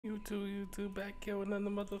YouTube, back here with another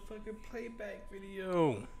motherfucking playback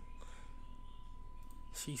video.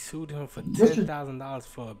 She sued him for $10,000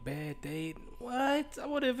 for a bad date. What? I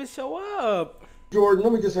wouldn't even show up. Jordan,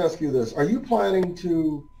 let me just ask you this. Are you planning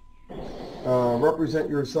to represent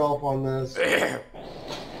yourself on this? To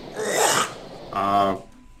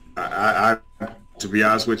be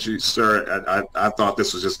honest with you, sir, I thought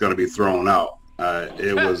this was just going to be thrown out.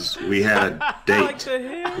 We had a date,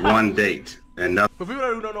 one date. And for people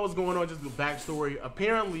who don't know what's going on, just the backstory.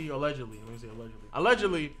 Apparently, allegedly,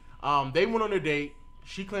 they went on a date.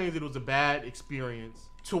 She claims it was a bad experience.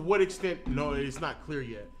 To what extent? No, it's not clear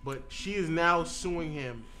yet. But she is now suing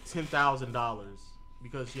him $10,000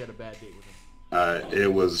 because she had a bad date with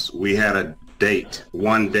him. We had a date,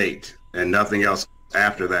 one date, and nothing else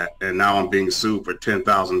after that. And now I'm being sued for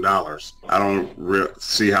 $10,000. I don't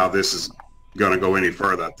see how this is going to go any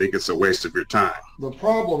further. I think it's a waste of your time. The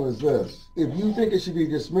problem is this. If you think it should be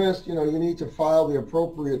dismissed, you need to file the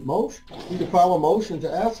appropriate motion. You need to file a motion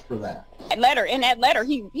to ask for that. In that letter,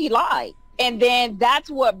 he lied. And then that's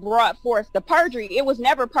what brought forth the perjury. It was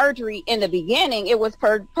never perjury in the beginning. It was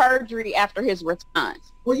perjury after his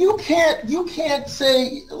response. Well, you can't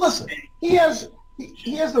say, listen, he has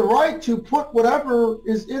the right to put whatever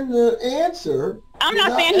is in the answer. I'm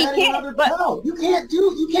not saying he can't, but you can't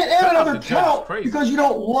add another count because you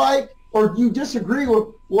don't like or you disagree with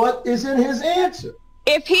what is in his answer.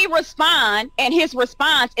 If he responds and his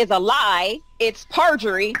response is a lie, it's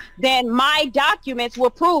perjury, then my documents will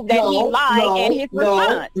prove that he lied in his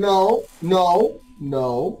response. No.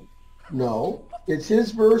 It's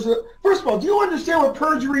his version. First of all, do you understand what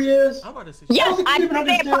perjury is? Yes, I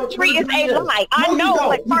understand perjury is a lie. I know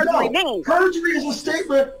what perjury means. Perjury is a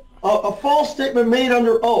statement, a false statement made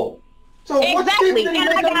under oath. So exactly, and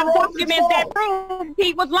I got documents that prove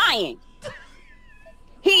he was lying.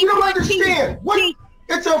 You don't understand.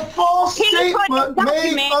 It's a false statement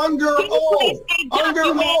made under oath. Under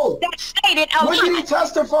oath. That stated a when did he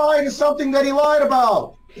testify to something that he lied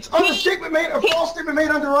about? It's a false statement made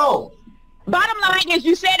under oath. Bottom line is,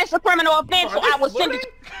 you said it's a criminal offense, so I will send it.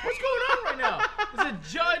 What's going on right now? Is a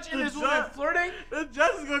judge and this woman flirting? The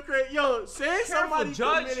judge is going crazy. Yo, saying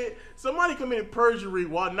somebody committed perjury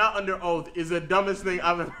while not under oath is the dumbest thing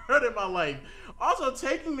I've ever heard in my life. Also,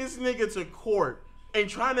 taking this nigga to court and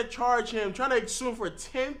trying to charge him, trying to sue him for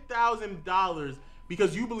 $10,000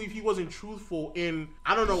 because you believe he wasn't truthful in,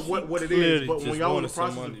 I don't know what it is, but when y'all in the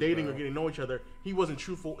process of dating or getting to know each other, he wasn't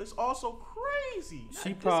truthful. It's also crazy.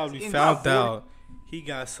 She probably found out he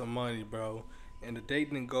got some money, bro, and the date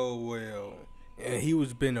didn't go well, and he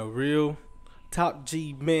was been a real top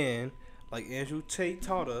G man like Andrew Tate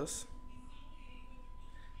taught us,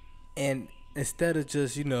 and instead of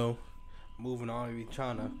just moving on and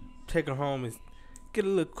trying to take her home and get a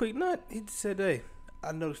little quick nut, he just said, hey,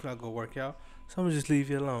 I know it's not gonna work out, so I'm gonna just leave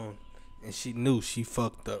you alone. And she knew she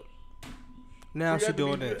fucked up. Now she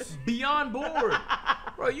doing this. Beyond board.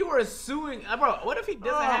 Bro, you are suing. Bro, what if he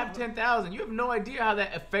doesn't have 10,000? You have no idea how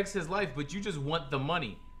that affects his life, but you just want the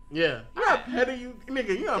money. Yeah. You are petty,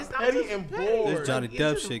 nigga. You are petty and bored. This Johnny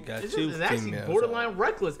Depp shit got you. It's actually borderline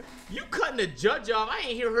reckless. You cutting the judge off. I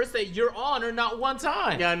ain't hear her say Your Honor not one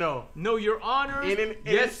time. Yeah, I know. No, Your Honor.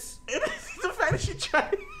 Yes. It's the fact that she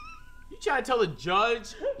tried. You trying to tell the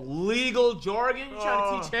judge legal jargon? You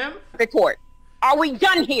trying to teach him? Report. Are we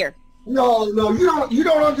done here? No, you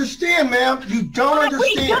don't understand, ma'am. You don't understand. Are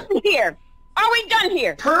we done here? Are we done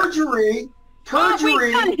here? Perjury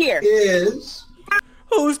is...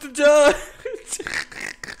 Who's the judge?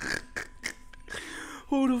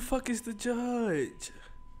 Who the fuck is the judge?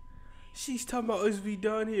 She's talking about is we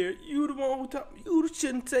done here. You the one you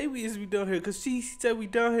shouldn't say we is we done here, because she said we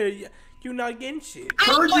done here. You're not getting shit.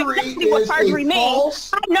 Perjury is a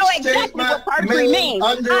false I know exactly what perjury means.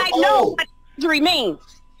 I know what perjury means.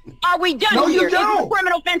 Are we done here? No, you don't. Is it a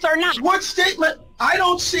criminal offense or not? What statement? I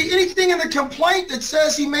don't see anything in the complaint that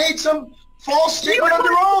says he made some false statement under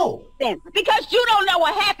oath. Because you don't know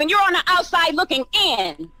what happened. You're on the outside looking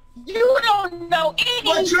in. You don't know anything.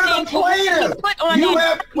 But you're the plaintiff.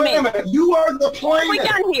 Wait a minute. You are the plaintiff. Are we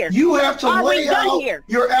done here? You have to lay out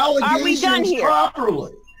your allegations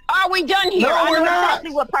properly. Are we done here? No, we're not.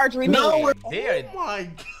 Exactly what perjury means. No,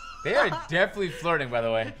 They are definitely flirting, by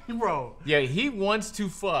the way. Bro. Yeah, he wants to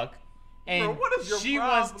fuck, and she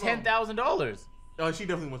wants $10,000. Oh, she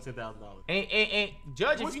definitely wants $10,000. And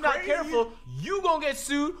Judge, if you're not careful, you gonna get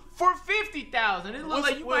sued for $50,000. It looks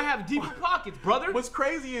like you might have deeper pockets, brother. What's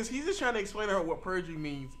crazy is he's just trying to explain to her what perjury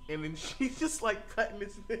means, and then she's just like cutting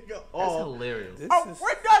this nigga off. That's hilarious.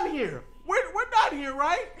 We're done here. We're done here,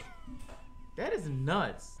 right? That is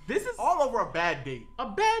nuts. This is all over a bad date. A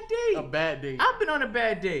bad date. A bad date. I've been on a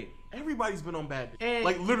bad date. Everybody's been on bad dates. And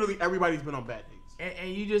like literally everybody's been on bad dates.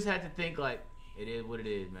 And you just have to think like, it is what it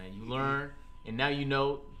is, man. You learn, and now you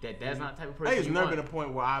know that that's not the type of person. There's never been a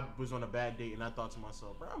point where I was on a bad date and I thought to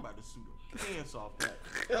myself, bro, I'm about to sue the pants off that.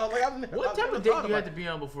 What type of date do you have to be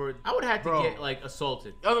on before? I would have to get like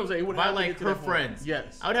assaulted. That's what I'm saying. By like her friends.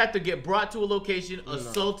 Yes. I would have to get brought to a location,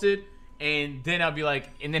 assaulted, and then I'll be like,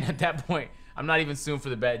 and then at that point, I'm not even suing for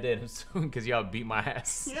the bad date. I'm suing because y'all beat my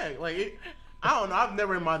ass. Yeah, like I don't know. I've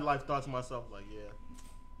never in my life thought to myself like, yeah,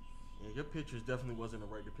 your pictures definitely wasn't a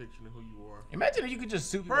right depiction of who you are. Imagine if you could just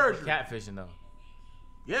sue people for catfishing though.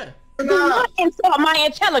 Yeah. Do not insult my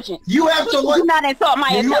intelligence. You have to do not insult my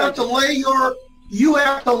intelligence. You have to lay your. You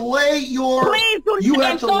have to lay your. Please do you not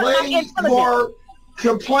have to insult my lay intelligence. your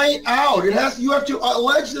complaint out. It has. You have to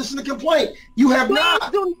allege this in the complaint. You have Please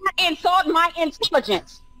not. do not insult my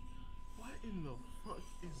intelligence. What in the fuck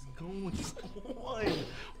is going on?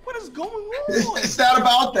 What is going on? It's not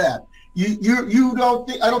about that. You don't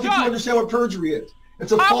think. I don't think you understand what perjury is.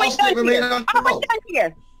 It's a false statement made on Are we done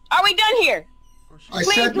here? Are we done here?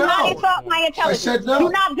 Please do not insult my intelligence. I said no. Do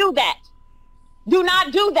not do that. Do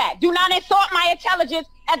not do that. Do not insult my intelligence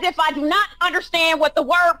as if I do not understand what the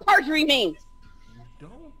word perjury means. You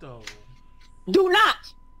don't though. Do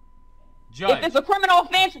not. Judge. If it's a criminal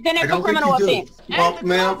offense, then it's a criminal offense. Well,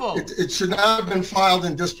 ma'am, it should not have been filed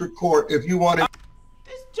in district court if you wanted.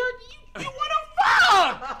 This judge, you want to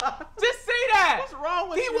fuck? Just say that. What's wrong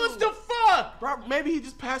with you? He wants to fuck. Bro, maybe he's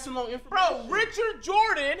just passing along information. Bro, Richard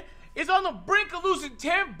Jordan is on the brink of losing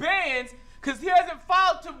 10 bands because he hasn't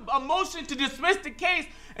filed a motion to dismiss the case,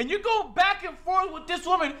 and you're going back and forth with this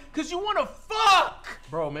woman because you want to fuck.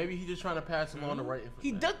 Bro, maybe he's just trying to pass along the right information.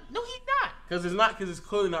 He does. No, he's not. Because it's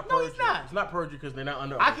clearly not perjury. No, he's not. It's not perjury because they're not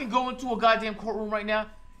under. I can go into a goddamn courtroom right now.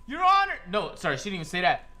 Your Honor. No, sorry, she didn't even say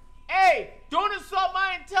that. Hey, don't insult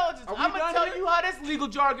my intelligence. I'm going to tell you how this legal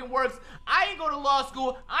jargon works. I ain't go to law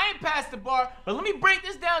school. I ain't passed the bar. But let me break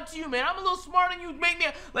this down to you, man. I'm a little smarter than you. Make me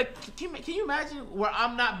like. Can you imagine where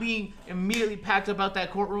I'm not being immediately packed up out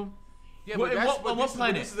that courtroom? Yeah, but what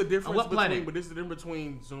planet? This is the difference between. But this is the difference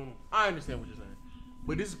between Zoom. I understand what you're saying.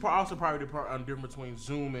 But this is also probably the difference between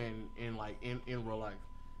Zoom and like in real life.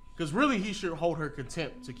 Because really, he should hold her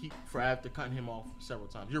contempt for after cutting him off several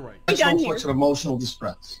times. You're right. That's no infliction of emotional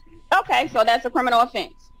distress. Okay, so that's a criminal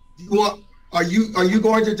offense. Well, are you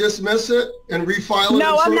going to dismiss it and refile it?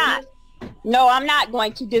 No, I'm not. No, I'm not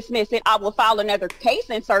going to dismiss it. I will file another case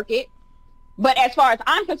in circuit. But as far as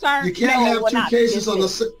I'm concerned, you can't have two cases on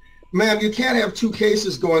the. Ma'am, you can't have two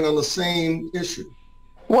cases going on the same issue.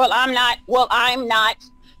 Well, I'm not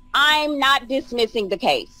dismissing the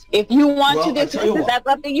case. If you want to dismiss it, that's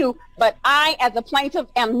up to you. But I, as a plaintiff,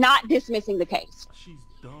 am not dismissing the case. She's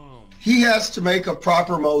dumb. He has to make a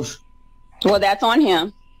proper motion. Well, that's on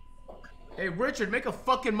him. Hey, Richard, make a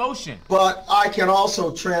fucking motion. But I can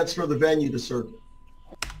also transfer the venue to circuit.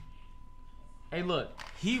 Hey, look,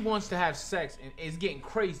 he wants to have sex, and it's getting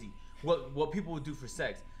crazy what people would do for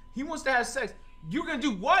sex. He wants to have sex. You're going to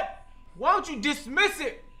do what? Why don't you dismiss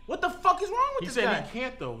it? What the fuck is wrong with this guy? He said he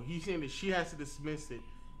can't, though. He's saying that she has to dismiss it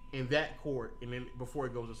in that court, and then before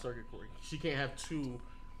it goes to circuit court. She can't have two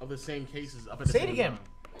of the same cases up at the same time. Say it again.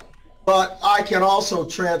 But I can also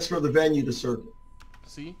transfer the venue to circuit.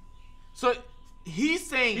 See? So he's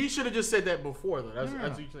saying... He should have just said that before, though. That's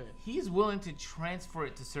what you're saying. He's willing to transfer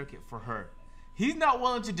it to circuit for her. He's not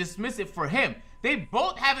willing to dismiss it for him. They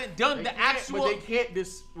both haven't done the actual... But they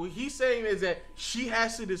can't... What he's saying is that she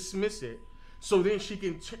has to dismiss it so then she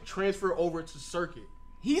can transfer over to circuit.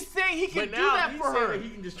 He's saying he can do that for her. He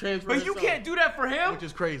can just transfer. But you can't do that for him. Which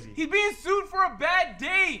is crazy. He's being sued for a bad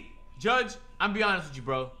date. Judge, I'm be honest with you,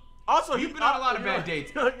 bro. Also, you've been on a lot of bad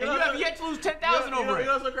dates, and you have yet to lose 10,000 over it. You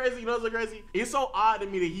know what's so crazy? You know what's so crazy? It's so odd to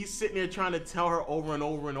me that he's sitting there trying to tell her over and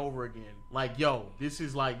over and over again, like, "Yo, this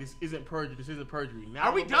isn't perjury. This isn't perjury." Now,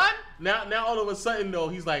 are we done? Now, all of a sudden, though,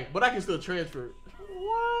 he's like, "But I can still transfer it."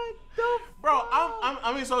 What the? Bro,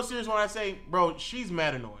 I'm being so serious when I say, bro, she's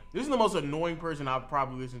mad annoying. This is the most annoying person I've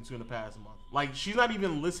probably listened to in the past month. Like, she's not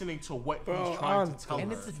even listening to what he's trying to tell her.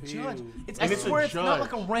 And it's a judge. I swear it's not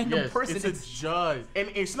like a random person. It's a judge.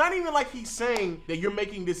 And it's not even like he's saying that you're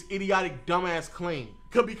making this idiotic, dumbass claim.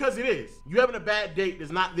 Because it is. You having a bad date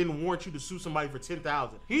does not then warrant you to sue somebody for $10,000.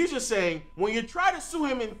 He's just saying, when you try to sue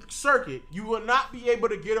him in circuit, you will not be able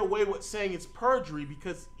to get away with saying it's perjury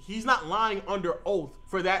because he's not lying under oath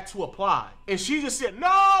for that to apply. And she just said,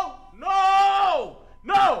 no,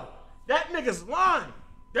 that nigga's lying.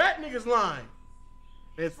 That nigga's lying.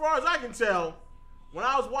 And as far as I can tell, when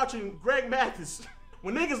I was watching Greg Mathis,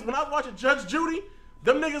 when I was watching Judge Judy,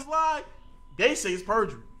 them niggas lied. They say it's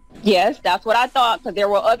perjury. Yes, that's what I thought, because there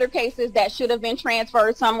were other cases that should have been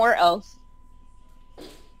transferred somewhere else.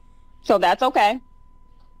 So that's okay.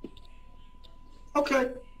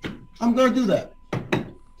 Okay. I'm going to do that.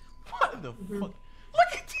 What the fuck? Look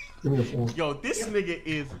at this. Give me the phone. Yo, this nigga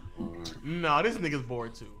is... Nah, this nigga's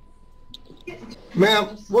bored too.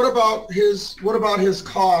 Ma'am, what about his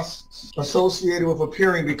costs associated with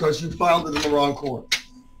appearing because you filed it in the wrong court?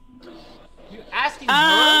 You asking her?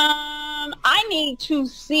 I need to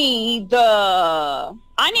see because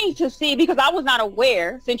I was not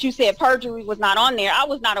aware, since you said perjury was not on there, I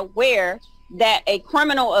was not aware that a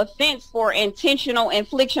criminal offense for intentional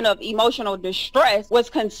infliction of emotional distress was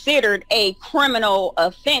considered a criminal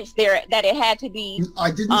offense there, that it had to be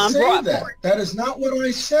I didn't say that. Forward. That is not what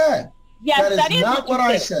I said. Yes, that is not what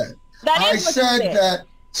I said. I said that,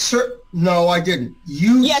 sir. No, I didn't.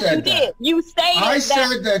 You said that. Yes, you did. You stated I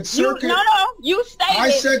said that circuit. You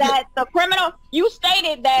stated that the criminal. You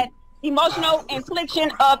stated that emotional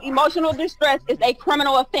infliction of emotional distress is a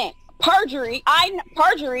criminal offense. Perjury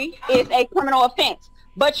is a criminal offense.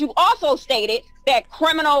 But you also stated that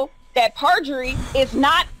perjury is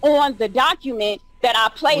not on the document that I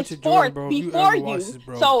placed forth before you.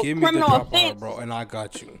 So criminal offense, bro, and I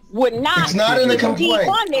got you. Would not. It's not in the complaint.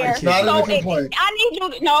 On there. It's not in the complaint. I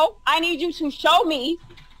need you to show me.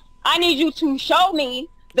 I need you to show me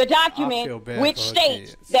the document which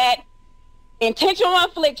states that intentional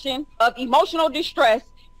infliction of emotional distress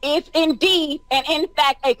is indeed and in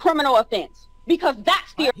fact a criminal offense, because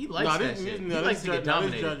that's the. He likes that shit. He likes to get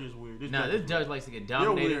dominated. This judge is weird. This judge likes to get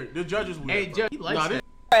dominated. You're weird. This judge is weird. Hey, judge, he likes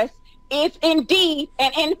that. Is indeed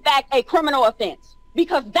and in fact a criminal offense,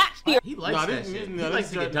 because that's the. He likes that shit. He likes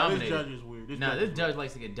to get dominated. This judge is weird. This judge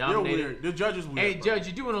likes to get dominated. You're weird. This judge is weird. Hey, Judge,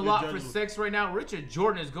 you're doing a lot for sex right now. Richard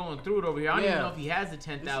Jordan is going through it over here. I don't even know if he has the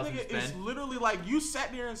 10,000 to spend. It's literally like you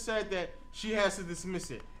sat there and said that she has to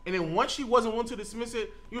dismiss it, and then once she wasn't willing to dismiss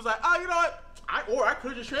it, he was like, "Oh, you know what? I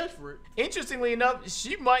could just transfer it." Interestingly enough,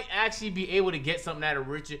 she might actually be able to get something out of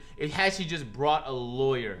Richard had she just brought a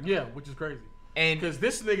lawyer. Yeah, which is crazy. And because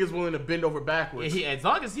this nigga's willing to bend over backwards. As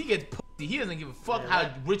long as he gets pussy, he doesn't give a fuck how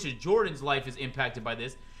Richard Jordan's life is impacted by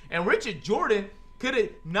this. And Richard Jordan could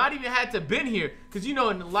have not even had to been here, because you know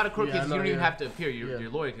in a lot of court cases you don't even have to appear. Your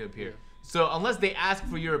lawyer could appear. So unless they ask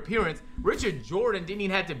for your appearance, Richard Jordan didn't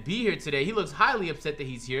even have to be here today. He looks highly upset that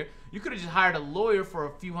he's here. You could have just hired a lawyer for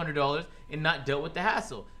a few $100s and not dealt with the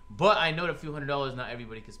hassle. But I know that a few $100s, not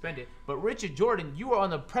everybody can spend it. But Richard Jordan, you are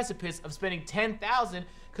on the precipice of spending $10,000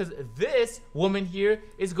 because this woman here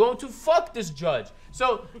is going to fuck this judge.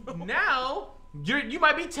 So now you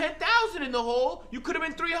might be 10,000 in the hole. You could have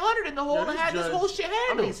been 300 in the hole and had this whole shit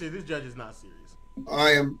handled. I mean, see, this judge is not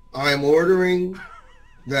serious. I am ordering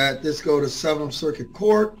that this go to 7th Circuit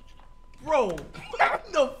Court. Bro,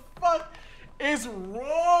 what the fuck is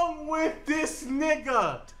wrong with this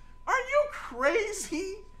nigga? Are you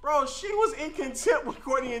crazy? Bro, she was in contempt with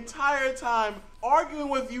court the entire time, arguing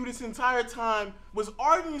with you this entire time, was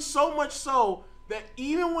arguing so much so that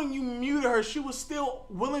even when you muted her, she was still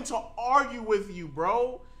willing to argue with you,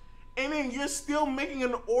 bro. And then you're still making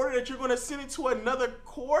an order that you're gonna send it to another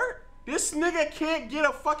court? This nigga can't get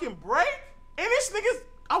a fucking break? And this nigga's,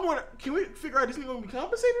 can we figure out this nigga gonna be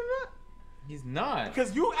compensated or not? He's not.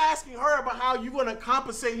 Because you asking her about how you gonna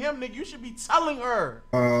compensate him, nigga, you should be telling her.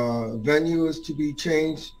 Venue is to be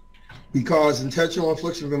changed because intentional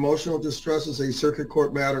infliction of emotional distress is a circuit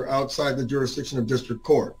court matter outside the jurisdiction of district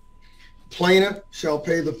court. Plaintiff shall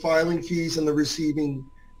pay the filing fees in the receiving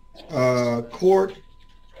court.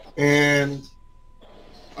 And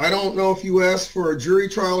I don't know if you asked for a jury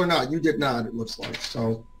trial or not. You did not, it looks like.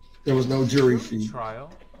 So there was no jury fee. Trial?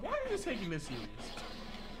 Why are you just taking this serious?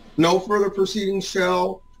 No further proceedings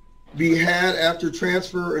shall be had after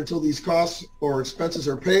transfer until these costs or expenses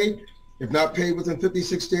are paid. If not paid within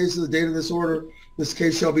 56 days of the date of this order, this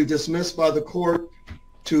case shall be dismissed by the court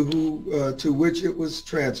to which it was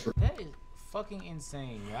transferred. That is fucking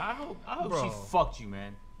insane. I hope she fucked you,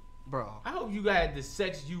 man. Bro. I hope you had the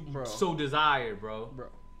sex you so desired, bro.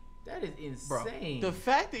 That is insane. Bro, the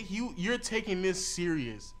fact that you're taking this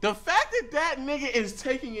serious, the fact that nigga is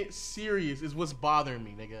taking it serious is what's bothering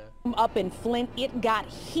me, nigga. Up in Flint, it got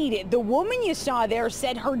heated. The woman you saw there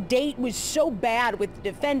said her date was so bad with the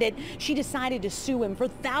defendant, she decided to sue him for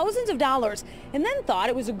thousands of dollars and then thought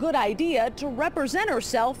it was a good idea to represent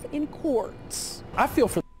herself in courts. I feel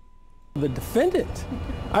for the defendant.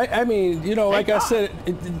 I mean, you know, like I said,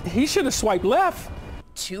 he should have swiped left.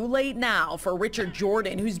 Too late now for Richard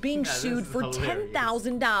Jordan, who's being sued for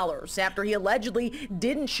 $10,000 after he allegedly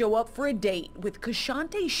didn't show up for a date with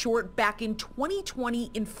Kashante Short back in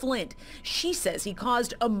 2020 in Flint. She says he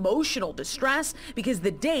caused emotional distress because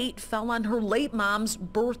the date fell on her late mom's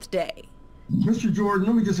birthday. Mr. Jordan,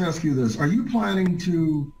 let me just ask you this. Are you planning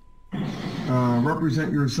to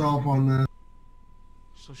represent yourself on this?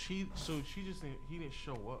 So he didn't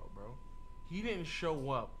show up, bro. He didn't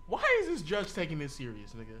show up. Why is this judge taking this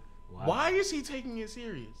serious, nigga? Wow. Why is he taking it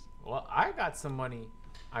serious? Well, I got some money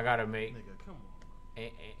I gotta make. Nigga, come on.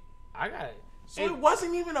 And I got. So it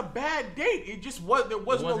wasn't even a bad date. It just was. There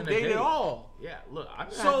wasn't no date at all. Yeah. Look, I'm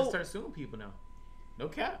gonna have to start suing people now. No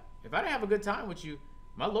cap. If I didn't have a good time with you,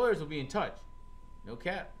 my lawyers will be in touch. No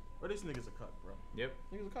cap. Bro, this nigga's a cuck, bro. Yep.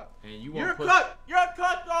 Nigga's a cuck. And you You're want a cuck. You're a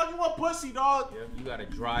cuck, dog. You want pussy, dog. Yep. You got a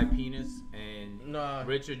dry penis, and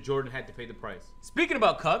Richard Jordan had to pay the price. Speaking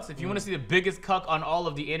about cucks, if you want to see the biggest cuck on all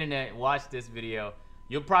of the internet, watch this video.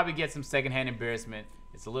 You'll probably get some secondhand embarrassment.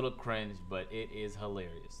 It's a little cringe, but it is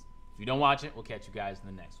hilarious. If you don't watch it, we'll catch you guys in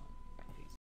the next one.